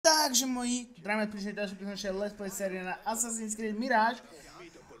Takže moji, zdravíme pri ďalšej epizóde Let's Play série na Assassin's Creed Mirage.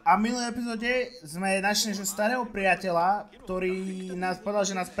 A v minulej epizóde sme našli našho starého priateľa, ktorý nás povedal,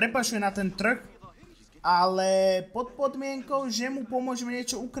 že nás prepašuje na ten trh, ale pod podmienkou, že mu pomôžeme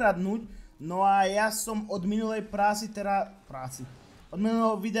niečo ukradnúť. No a ja som od minulej od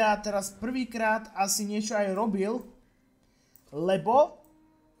minulého videa teraz prvýkrát asi niečo aj robil, lebo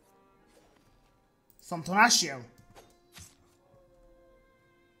som to našiel.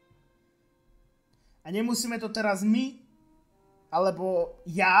 A nemusíme to teraz my, alebo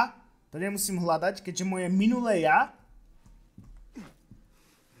ja, to nemusím hľadať, keďže moje minulé ja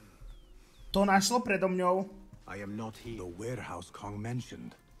to našlo predo mňou. I am not the warehouse Kong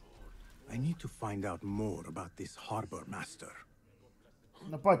mentioned. I need to find out more about this harbor master.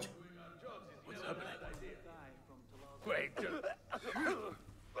 No poď.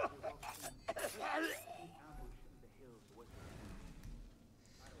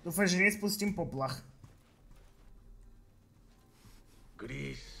 Dúfam, že nespustím poplach.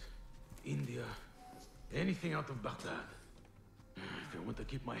 Greece, India, anything out of Baghdad. If I want to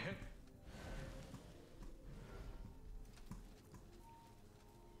keep my head.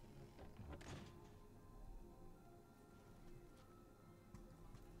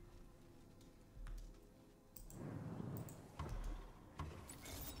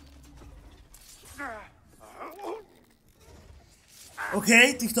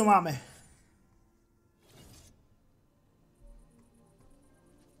 OK, týchto máme.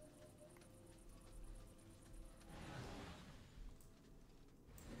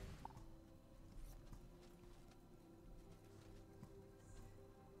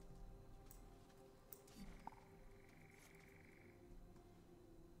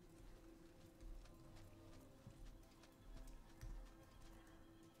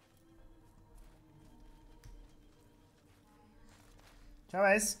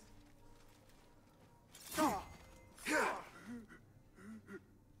 Čaves.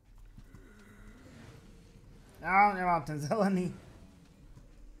 Ja nemám ten zelený.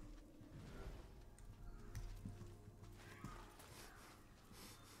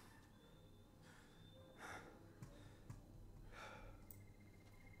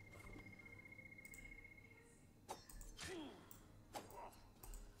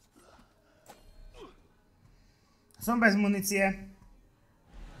 Som bez munície.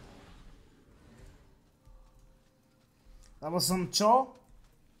 Lebo som čo?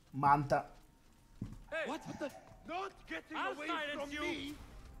 Manta. What the? Not getting away from me.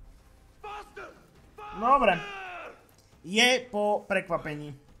 Faster! Dobre. Je po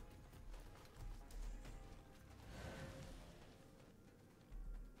prekvapení.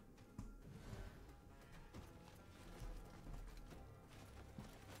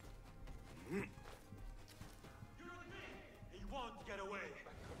 He won't get away.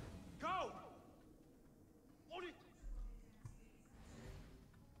 Go!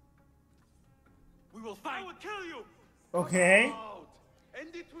 We will find. I will kill you. OK.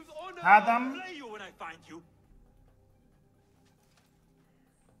 And it was honor. Hádam. I'll play you when I find you.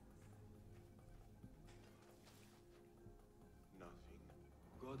 Nothing.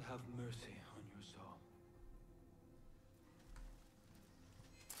 God have mercy on your soul.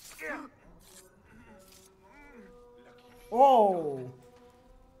 Oh.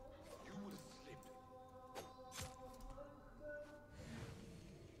 You will slip.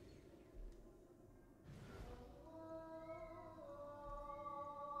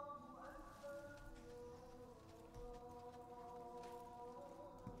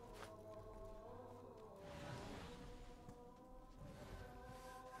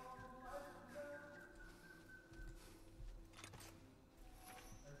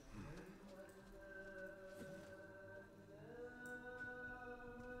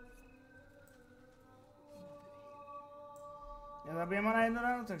 Nezabijem ma na jedno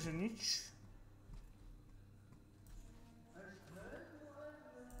ráno, takže nič.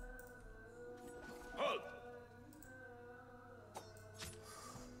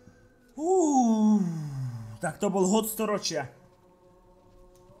 Tak to bol hod storočia.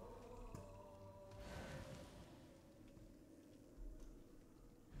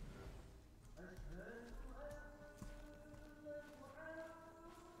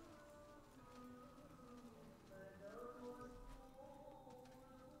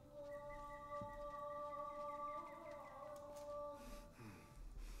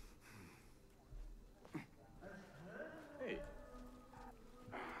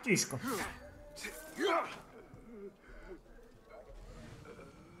 Tiško.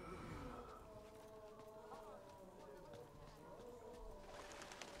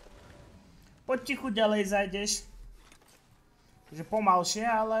 Potichu ďalej zajdeš. že pomalšie,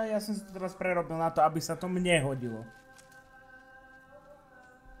 ale ja som si to teraz prerobil na to, aby sa to mne hodilo.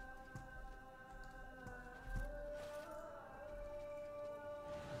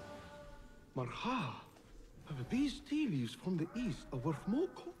 Marha, these tea leaves from the east are worth more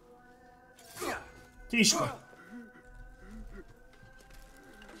Tiško.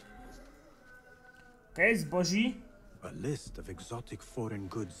 Okej, zboží. A list of exotic foreign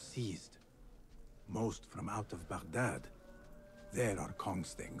goods seized. Most from out of Baghdad. There are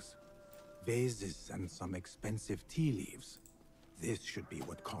Kong's things. Vases and some expensive tea leaves. This should be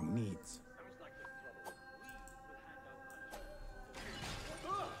what Kong needs.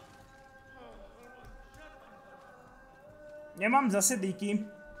 Nemám zase díky.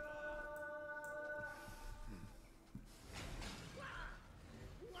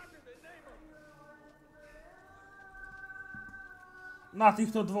 Na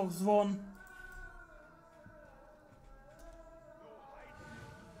týchto dvoch zvon.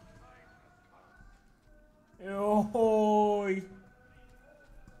 Johoj.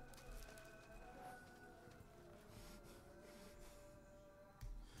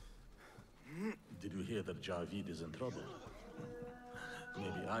 Did you hear that Javid is in trouble?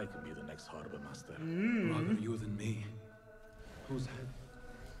 Maybe I can be the next harbor master. Rather you than me. Who's head?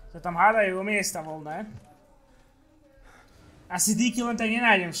 Sa tam hádajú o miesta voľné. Asi díky len tak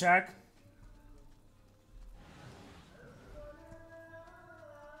nenájdem však.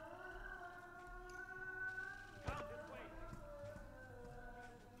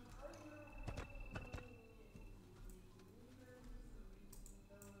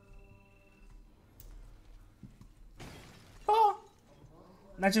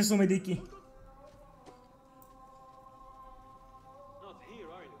 Na čo sú mi díky? Not here,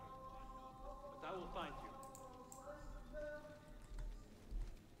 are you? But I will find you.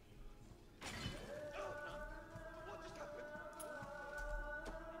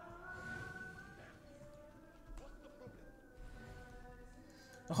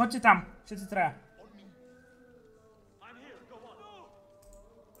 No choďte tam, všetci traja. I'm here, go on.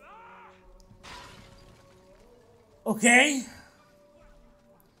 OK.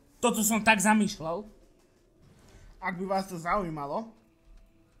 Toto som tak zamýšľal. Ak by vás to zaujímalo.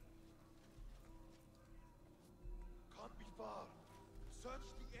 Can't be far. Search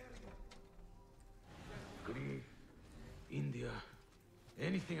the area. Greece, India,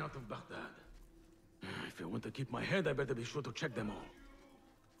 anything out of Baghdad. If I want to keep my head, I better be sure to check them all.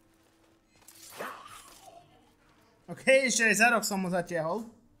 OK, ešte aj za rok som mu zatiahol.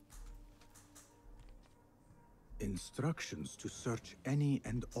 Instructions to search any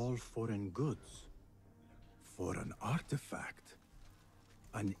and all foreign goods. For an artifact.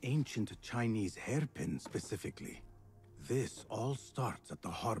 An ancient Chinese hairpin specifically. This all starts at the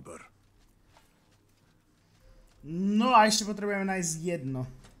harbor. No a ešte potrebujeme nájsť jedno.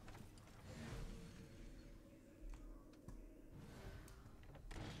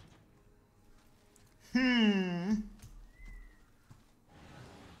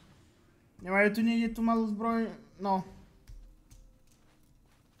 Nemajú tu niekde tú malú zbroj? No.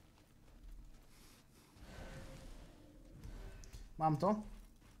 Mám to.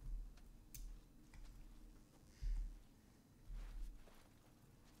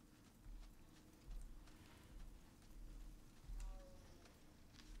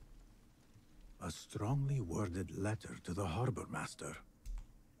 A strongly worded letter to the harbor master.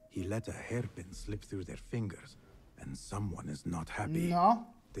 He let a hairpin slip through their fingers, and someone is not happy. No.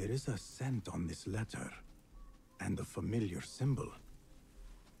 There is a scent on this letter, and a familiar symbol.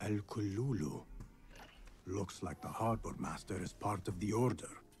 Al-Ghul. Looks like the harbor master is part of the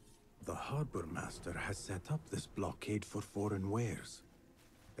order. The harbor master has set up this blockade for foreign wares,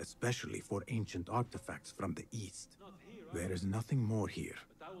 especially for ancient artifacts from the east. There is nothing more here.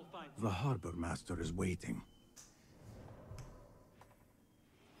 The harbor master is waiting.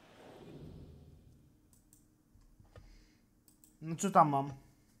 No čo tam mám?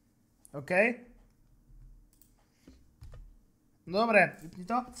 OK. Dobre, vypni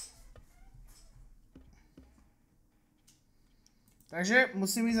to. Takže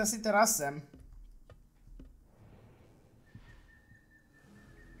musím ísť asi teraz sem.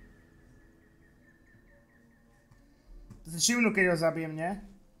 To si všimnú, keď ho zabijem, nie?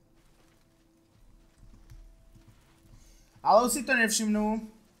 Ale už si to nevšimnú.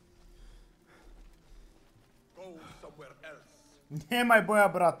 Nemaj boja,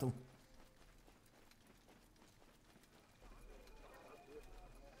 bratu.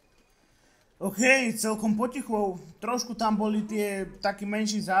 OK, celkom potichu. Trošku tam boli tie taký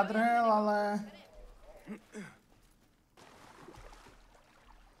menší zádrhel, ale...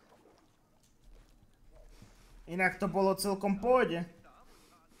 Inak to bolo celkom pôjde.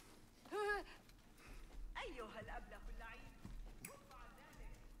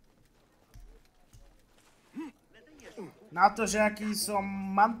 Na to, že aký som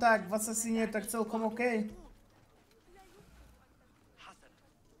manták v Assassine, tak celkom OK.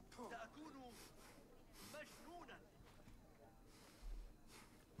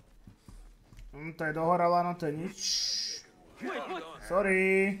 To je dohorala, no to je nič.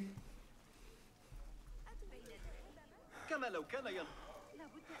 Sorry.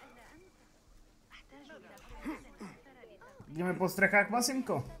 Ideme po strechách,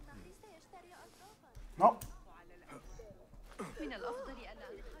 Vasimko. No.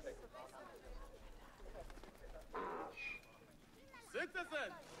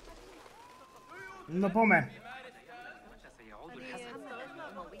 No poďme.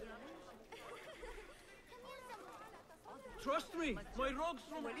 Trust me, my rogues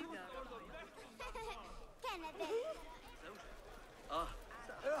from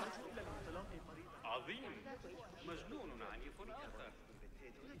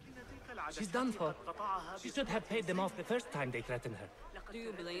She's done for. She should have paid them off the first time they threatened her. Do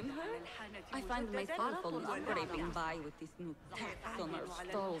you blame her? I find myself almost scraping by with this new tax on our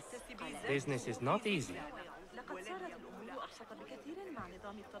stalls. Business is not easy.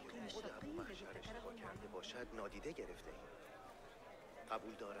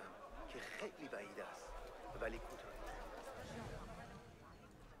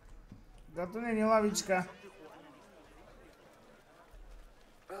 To není lavička.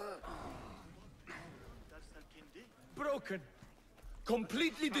 broken,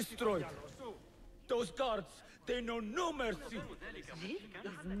 completely destroyed. Those guards, they know no mercy. This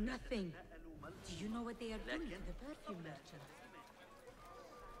is nothing. Do you know what they are doing to the perfume merchant?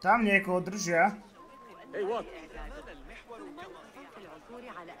 Tam niekoho držia. Hey, what?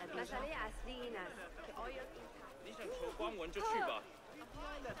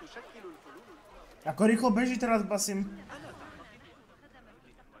 Ako rýchlo beží teraz, Basim.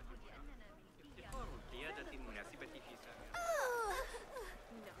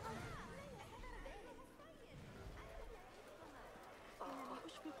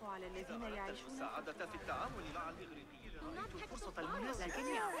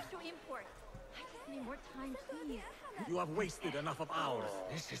 You have wasted enough of ours.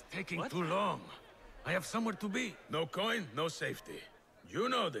 This is taking too long. I have somewhere to be. No coin, no safety. You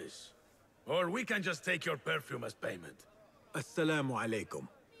know this. Or we can just take your perfume as payment. Assalamu alaikum.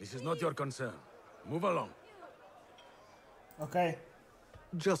 This is not your concern. Move along. Okay.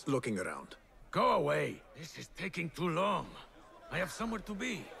 Just looking around. Go away. This is taking too long. I have somewhere to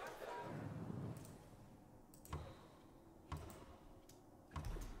be.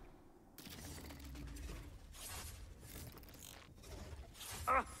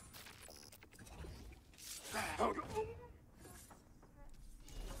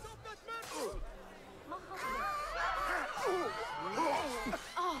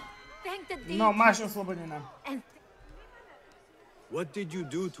 No, máš oslobodená. What did you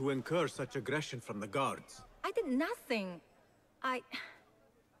do to incur such aggression from the guards? I did nothing.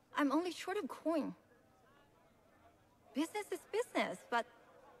 I'm only short of coin. Business is business, but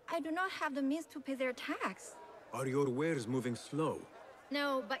I do not have the means to pay their tax. Are your wares moving slow?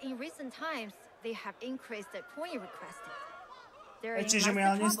 No, but in recent times, they have increased the coin requested. Čiže mi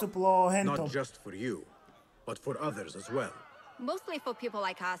ale nestúplo hento. Not just for you, but for others as well. Mostly for people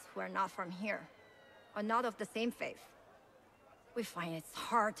like us who are not from here, or not of the same faith. We find it's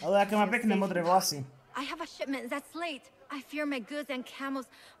hard to Ale aké má pekné modré vlasy. I have a shipment that's late. I fear my goods and camels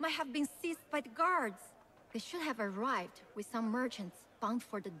might have been seized by the guards. They should have arrived with some merchants bound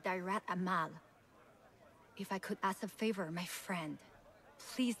for the Dairat Amal. If I could ask a favor, my friend,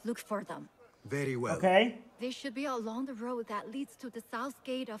 please look for them. Very well. Okay. They should be along the road that leads to the south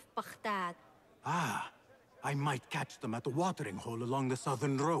gate of Baghdad. Ah, I might catch them at the watering hole along the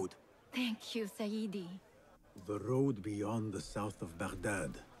southern road. Thank you, Sayyidi. The road beyond the south of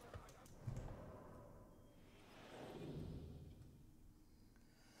Baghdad.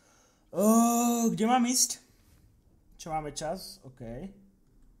 Kde mám ísť? Čo máme čas? OK.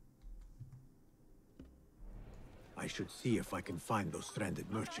 I should see if I can find those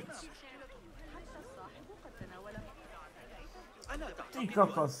stranded merchants. Ty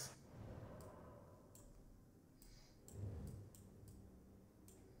kokos.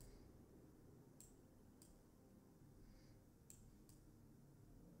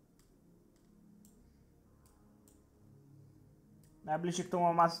 Najbližšie k tomu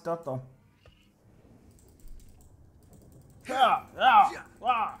mám asi toto.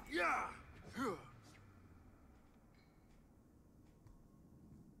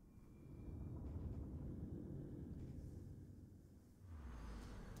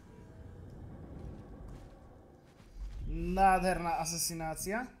 Nádherná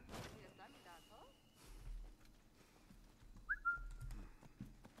asasinácia.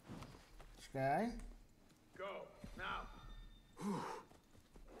 Počkaj.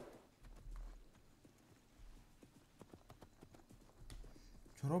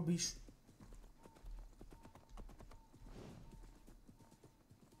 Čo robíš?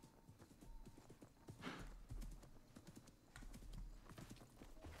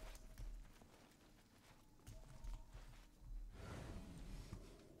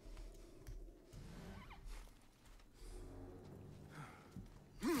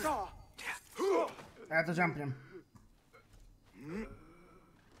 A ja to jumpnem.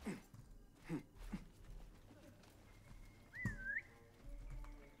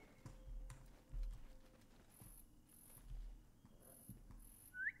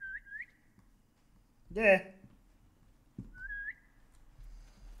 Kde je?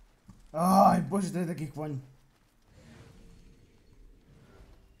 Aj, bože, to je taký kvoň.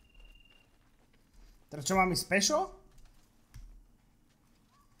 Teraz čo, mám ísť pešo?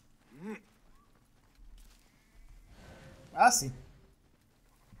 Asi.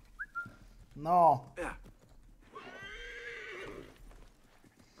 No.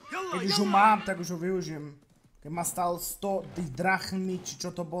 Keď už ho mám, tak už ho využijem. Keď ma stal 100 tých drachmy, či čo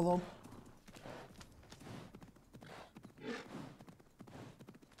to bolo.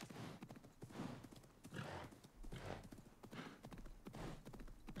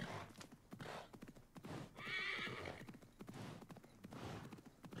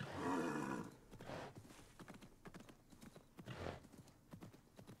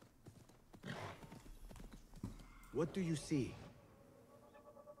 What do you see?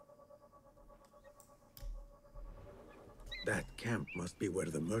 That camp must be where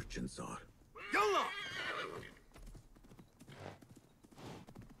the merchants are. Yalla!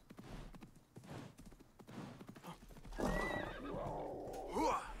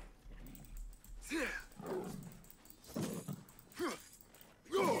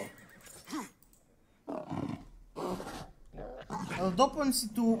 Ale doplň si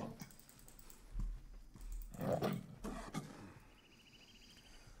tu...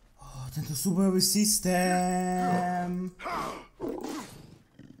 Tento súbojový systém...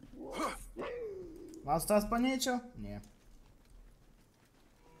 Mal to aspoň niečo? Nie.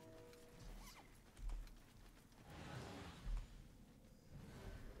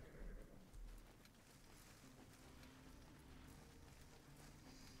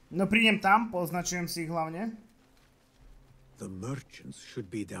 No prídem tam, poznačujem si ich hlavne. The merchants should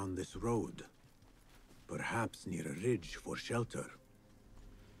be down this road. Perhaps near a ridge for shelter.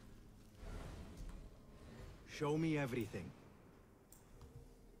 Show me everything.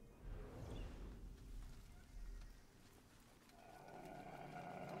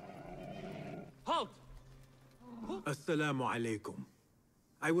 Halt! Assalamu alaikum.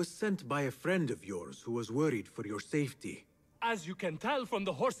 I was sent by a friend of yours who was worried for your safety. As you can tell from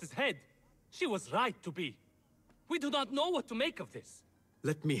the horse's head, she was right to be. We do not know what to make of this.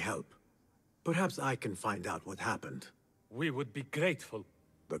 Let me help. Perhaps I can find out what happened. We would be grateful.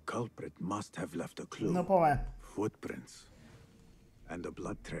 The culprit must have left a clue. No poviem. Footprints. And a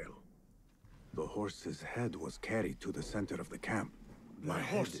blood trail. The horse's head was carried to the center of the camp. My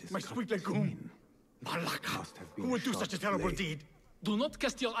horse, my sweet legume. Malaka! Who would do such a terrible deed? Do not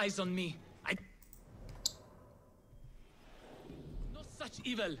cast your eyes on me. No such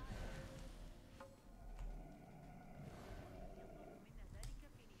evil.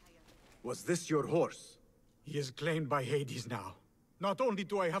 Was this your horse? He is claimed by Hades now. Not only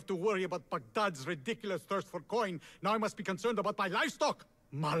do I have to worry about Baghdad's ridiculous thirst for coin, now I must be concerned about my livestock.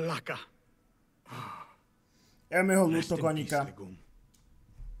 Malaka. Ja mi ho ľúto koníka.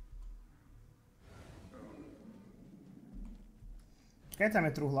 Keď tam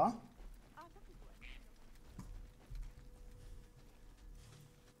je truhla?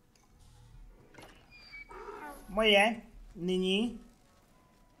 Moje. Nyní.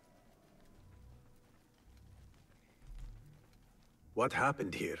 What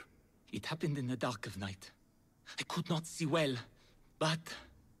happened here? It happened in the dark of night. I could not see well, but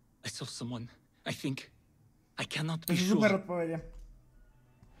I saw someone. I think. I cannot be sure. Super odpovede.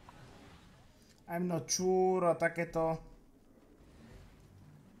 I'm not sure a takéto.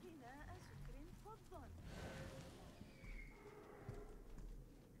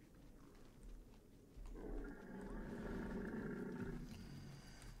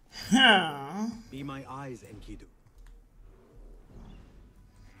 Be my eyes, Enkidu.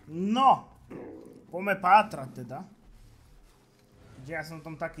 No, poďme pátrať teda. Kde ja som v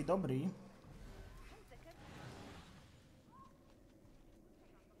tom taký dobrý.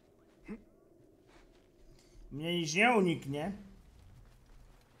 Mne nič neunikne.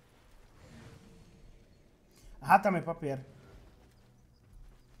 Aha, tam je papier.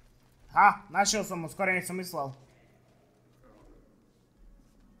 Ha, našiel som ho, skôr než som myslel.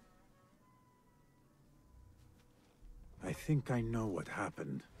 I think I know what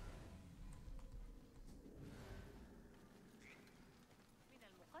happened.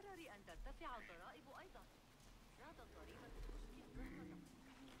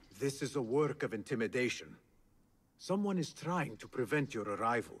 This is a work of intimidation. Someone is trying to prevent your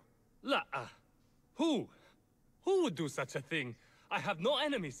arrival. La, who? Who would do such a thing? I have no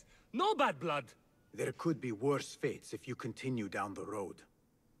enemies, no bad blood. There could be worse fates if you continue down the road.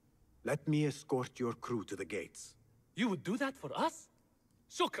 Let me escort your crew to the gates. You would do that for us?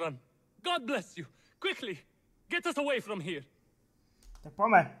 Shukran. God bless you. Quickly, get us away from here. Tak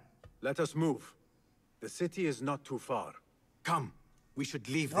poďme. Let us move. The city is not too far. Come, we should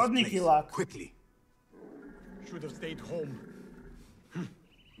leave this Rodný place kilák. quickly. Should have stayed home.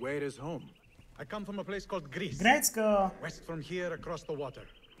 Where is home? I come from a place called Greece. Grécko. West from here, across the water.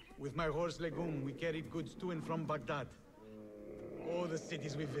 With my horse Legum, we carried goods to and from Baghdad. Oh, the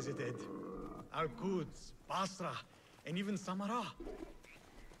cities we visited. Al-Ghul, Basra, and even Samarra.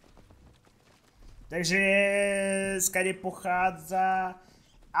 Takže skade pochádza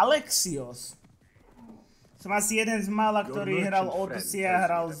Alexios. Som asi jeden z mála, ktorý hral Odyssey a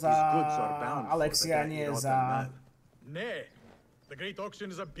hral za Alexia, nie za... Nay, the great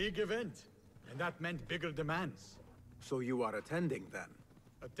auction is a big event, and that meant bigger demands. So you are attending then?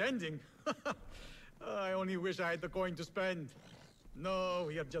 Attending? I only wish I had the coin to spend. No,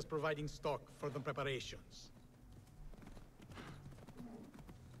 we are just providing stock for the preparations.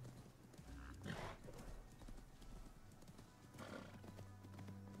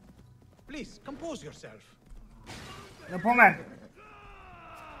 Please, compose yourself. No poďme.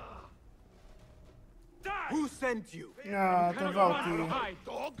 Who sent you? Ja, to je veľký.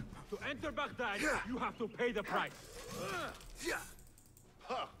 Dog, to enter Baghdad, you have to pay the price. Is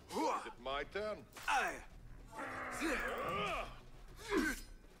it my turn?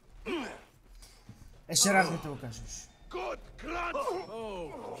 Ešte raz mi to ukážeš. Good grant!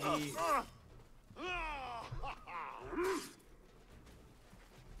 Oh,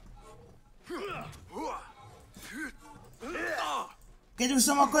 Keď už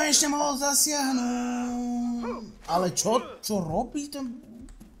som ho konečne mohol zasiahnuť. Ale čo robí ten...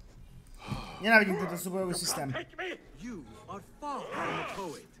 Nenávidím tento súbojový systém. You are far from a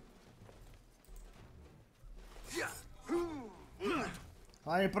poet.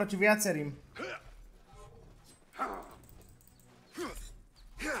 Hlavne proti viacerým.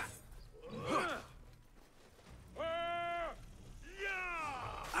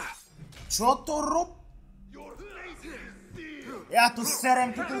 Čo to robí? Ja tu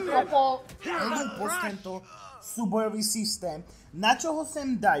serem, tu kopol hlúposť tento súbojový systém. Na čo ho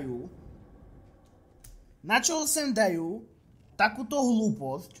sem dajú? Na čo ho sem dajú takúto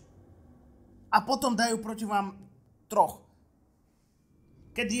hlúposť a potom dajú proti vám troch?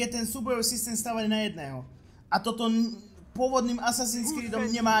 Keď je ten súbojový systém stavaný na jedného. A toto pôvodným Assassin's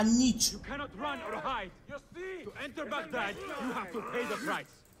Creedom nemá nič. You cannot run or hide. To enter Baghdad, you have to pay the price.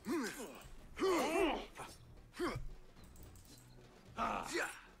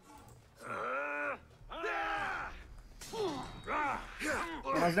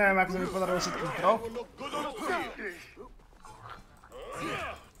 Teraz neviem, ako sa mi podarilo všetkých troch.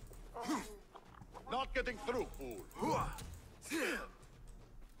 Not getting through, fool.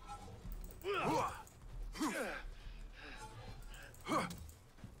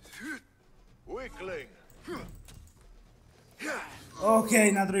 Weakling. OK,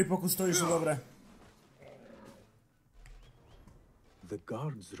 na druhý pokus to išlo dobre. The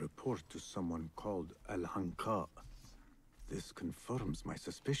guards report to someone called Al-Ghul. This confirms my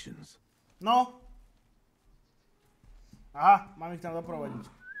suspicions. No. Aha, mám ich tam doprovodiť.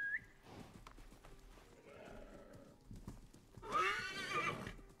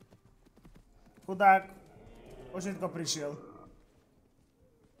 Chudák, o všetko prišiel.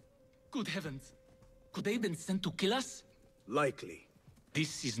 Good heavens. Could they have been sent to kill us? Likely.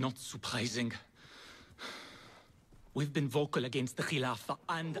 This is not surprising. We've been vocal against the Khilafah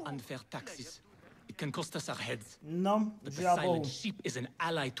and unfair taxes. It can cost us our heads. No, But the žiaľ silent Bohu. sheep is an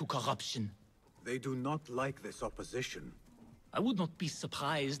ally to corruption. They do not like this opposition. I would not be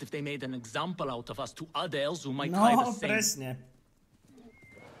surprised if they made an example out of us to others who might No, try the same. presne.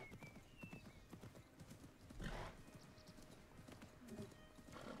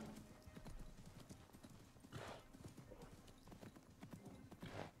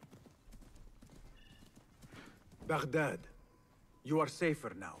 Baghdad, you are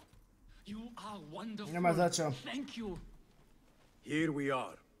safer now. You are wonderful. Nemá za čo. Thank you. Here we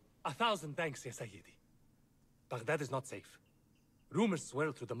are. 1,000 thanks, ya Sayyidi. Baghdad is not safe. Rumors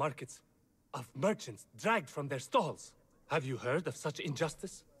swirl through the markets of merchants dragged from their stalls. Have you heard of such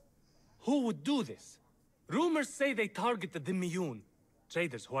injustice? Who would do this? Rumors say they target the Dhimmiyun,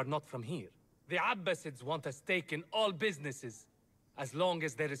 traders who are not from here. The Abbasids want a stake in all businesses. As long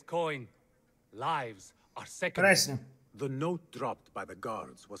as there is coin, lives are secondary. The note dropped by the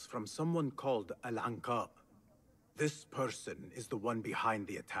guards was from someone called Al-Ghul. This person is the one behind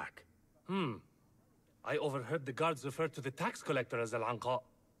the attack. I overheard the guards refer to the tax collector as Al-Ghul,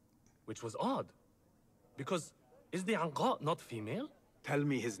 which was odd. Because is the Ghul not female? Tell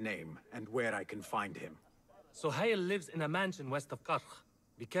me his name and where I can find him. Suhail lives in a mansion west of Karkh.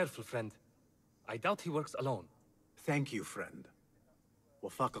 Be careful, friend. I doubt he works alone. Thank you, friend.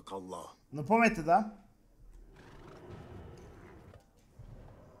 Wafaqak Allah. No poďme teda.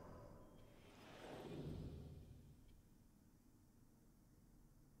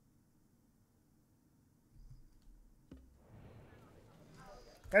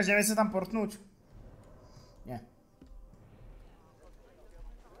 Každý nevie sa tam portnúť? Nie.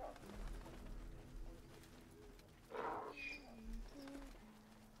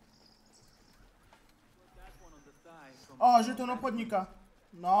 Že to podniká.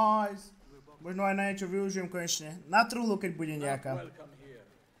 Nice. Možno aj na niečo využijem konečne. Na trúhlu, keď bude nejaká.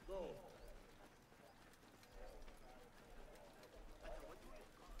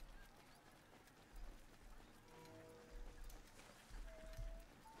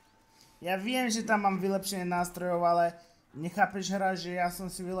 Ja viem, že tam mám vylepšenie nástrojov, ale nechápeš hra, že ja som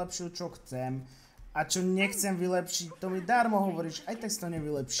si vylepšil čo chcem. A čo nechcem vylepšiť, to mi darmo hovoríš, aj tak si to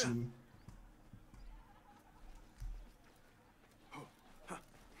nevylepším.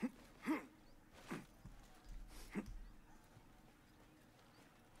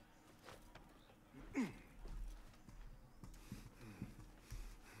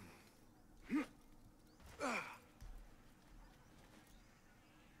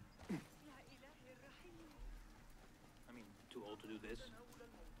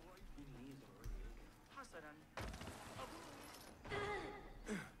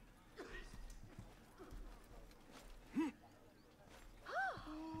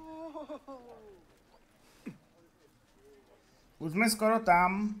 Už sme skoro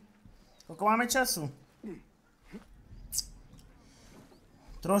tam. Koľko máme času?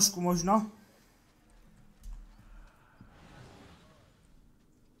 Trošku možno.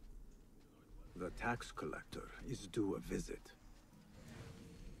 The tax collector is due a visit.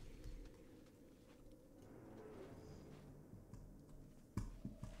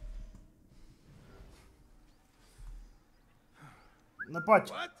 No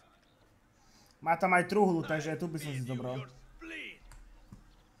poď. Má tam aj truhlu, takže tu by som si zobral.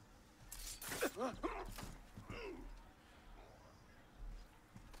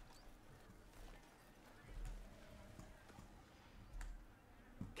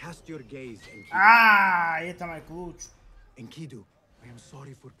 Cast your gaze, Enkidu. Je tam aj kľúč. Enkidu, I am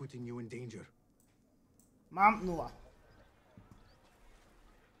sorry for putting you in danger. Mám 0.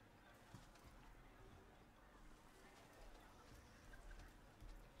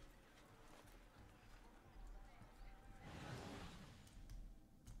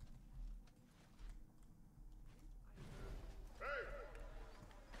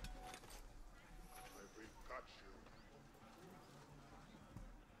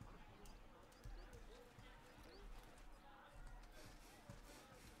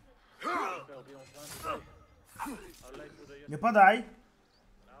 Nepadaj.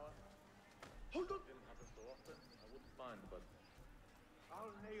 Hold on. Didn't happen so often. I wouldn't mind, but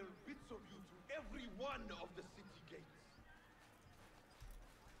I'll nail bits of you to every one of the city gates.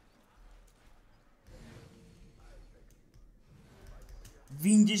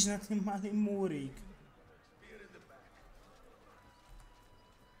 Vyjdeš na ten malý múrik.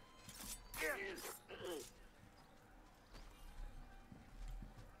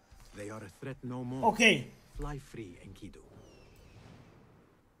 They are a threat no more. Okay. Fly free, Enkidu.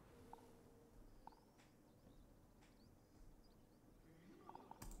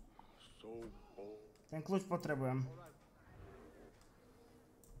 Ten kľúč potrebujem.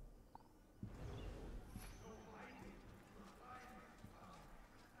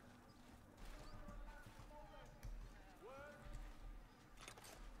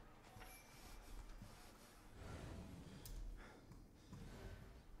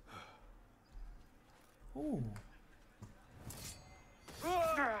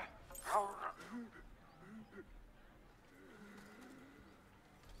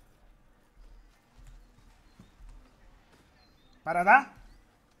 Paráda?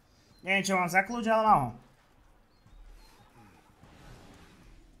 Neviem, čo mám za kľúč, ale mám ho.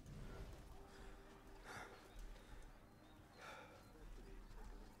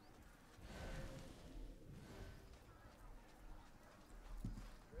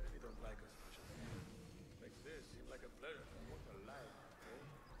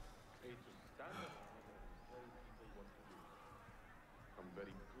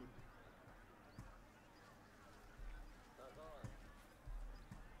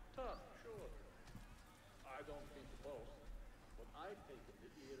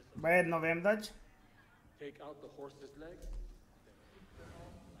 Iba jedno viem dať. Take out the horse's legs.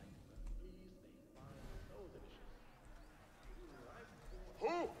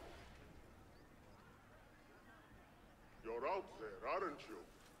 Who? You're out there, aren't you?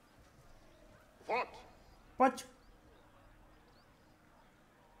 What? Poď.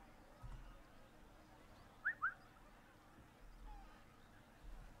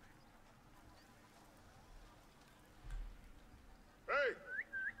 Hey!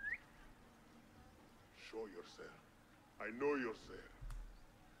 Show yourself. I know you're there.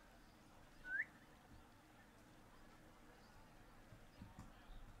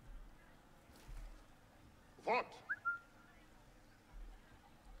 What?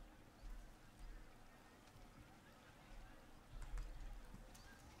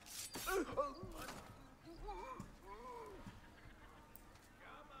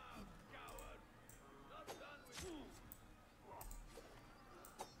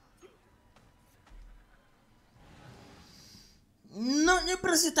 No,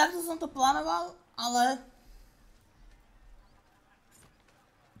 nepresne takto som to plánoval, ale...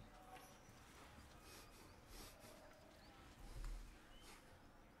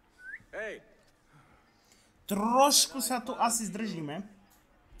 Hey! Trošku sa tu asi zdržíme.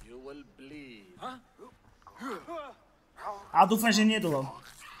 You will bleed. A dúfam, že nedlho.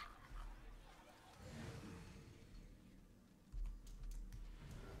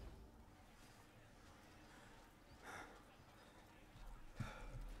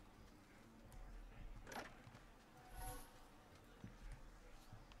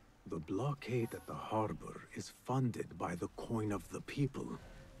 The blockade at the harbor is funded by the coin of the people.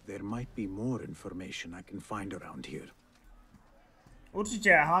 There might be more information I can find around here.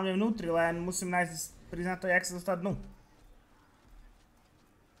 Určite, a hlavne vnútri, len musím priznať to, jak sa dostať dnu.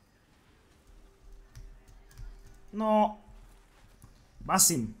 No...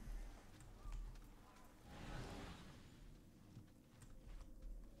 Basím.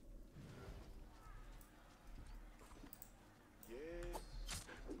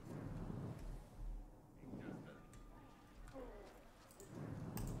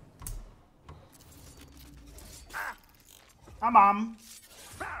 A mám.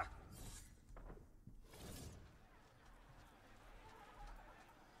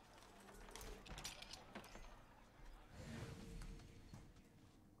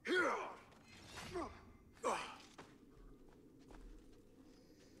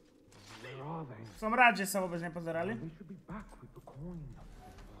 Som rád, že sa vôbec nepozerali.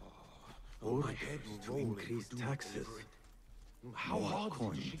 Orders to increase taxes. More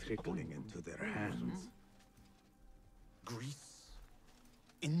coin trickling into their hands. Greece,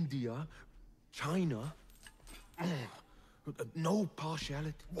 India, China. No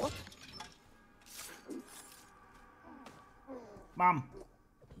partiality. What? Mám.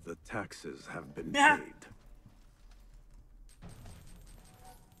 The taxes have been paid.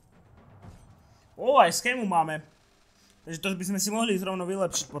 Aj schému máme. Takže to by sme si mohli zrovna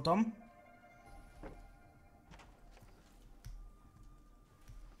vylepšiť potom.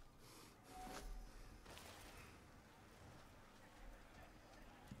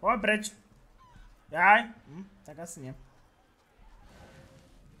 Poď preč. Jaj? Tak asi nie.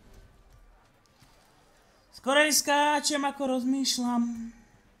 Skorej skáčem, ako rozmýšľam.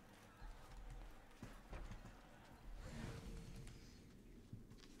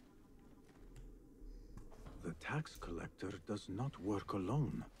 The tax collector does not work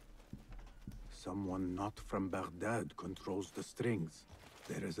alone. Someone not from Baghdad controls the strings.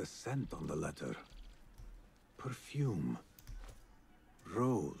 There is a scent on the letter. Perfume.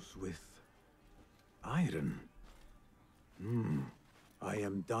 Rose with iron. I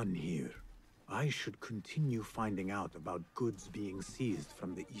am done here. I should continue finding out about goods being seized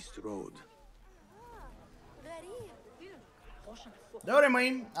from the East Road. Dobre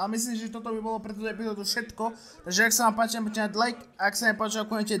moji, ale myslím, že toto by bolo pre túto epizódu všetko. Takže ak sa vám páči, môžete dať like, ak sa nepáči,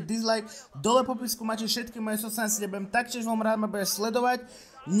 konečne dislike. Dole v popisku máte všetky moje sociálne siete, budem taktiež veľmi rád ma bude sledovať.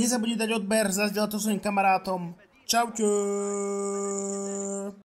 Nezabudnite dať odber, zazdieľať to svojim kamarátom. Čaute.